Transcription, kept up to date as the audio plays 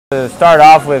To start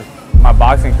off with my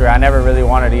boxing career, I never really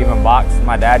wanted to even box.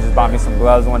 My dad just bought me some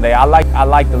gloves one day. I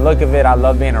like the look of it. I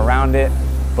love being around it.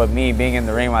 But me being in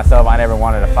the ring myself, I never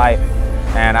wanted to fight.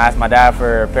 And I asked my dad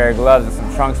for a pair of gloves and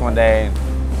some trunks one day,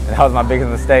 and that was my biggest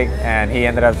mistake. And he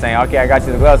ended up saying, "Okay, I got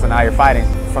you the gloves, so now you're fighting."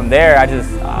 From there,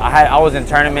 I was in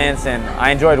tournaments and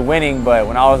I enjoyed winning, but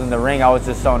when I was in the ring, I was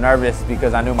just so nervous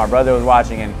because I knew my brother was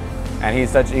watching, and he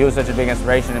was such a big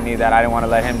inspiration to me that I didn't want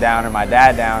to let him down or my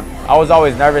dad down. I was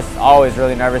always nervous, always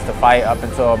really nervous to fight up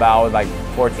until about I was like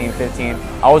 14, 15.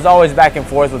 I was always back and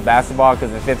forth with basketball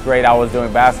because in 5th grade I was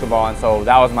doing basketball, and so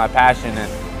that was my passion.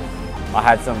 And I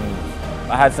had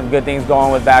some good things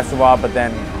going with basketball, but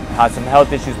then had some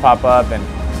health issues pop up, and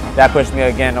that pushed me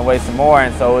again away some more.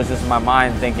 And so it was just in my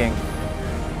mind thinking,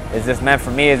 is this meant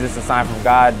for me? Is this a sign from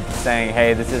God saying,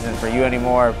 hey, this isn't for you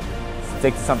anymore,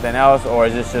 stick to something else? Or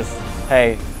is this just,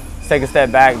 hey, take a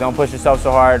step back, don't push yourself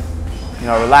so hard,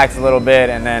 relax a little bit,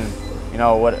 and then,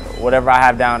 whatever I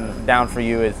have down for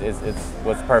you is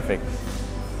what's perfect.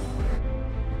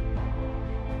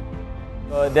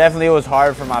 So definitely it was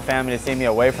hard for my family to see me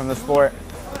away from the sport,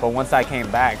 but once I came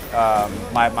back,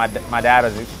 my dad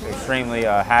was extremely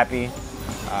happy.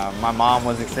 My mom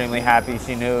was extremely happy.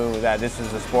 She knew that this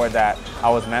is the sport that I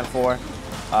was meant for,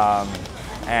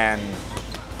 and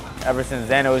ever since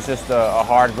then, it was just a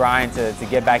hard grind to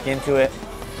get back into it.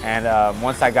 And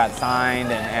once I got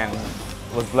signed and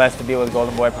was blessed to be with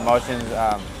Golden Boy Promotions,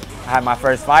 I had my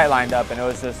first fight lined up, and it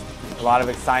was just a lot of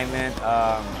excitement,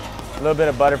 a little bit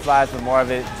of butterflies, but more of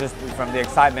it just from the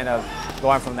excitement of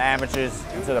going from the amateurs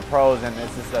into the pros. And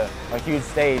it's just a huge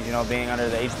stage, being under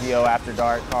the HBO After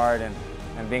Dark card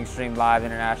and being streamed live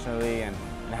internationally, and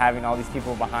having all these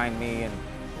people behind me, and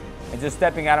just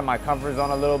stepping out of my comfort zone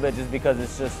a little bit, just because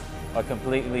it's just a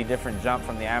completely different jump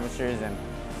from the amateurs,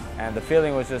 and the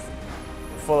feeling was just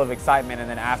full of excitement. And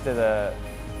then after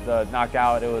the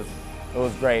knockout, it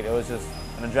was great. It was just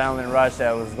an adrenaline rush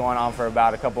that was going on for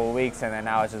about a couple of weeks, and then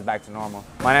now it's just back to normal.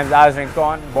 My name is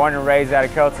Rincon, born and raised out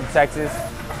of Carrollton, Texas,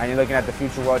 and you're looking at the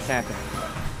future world champion.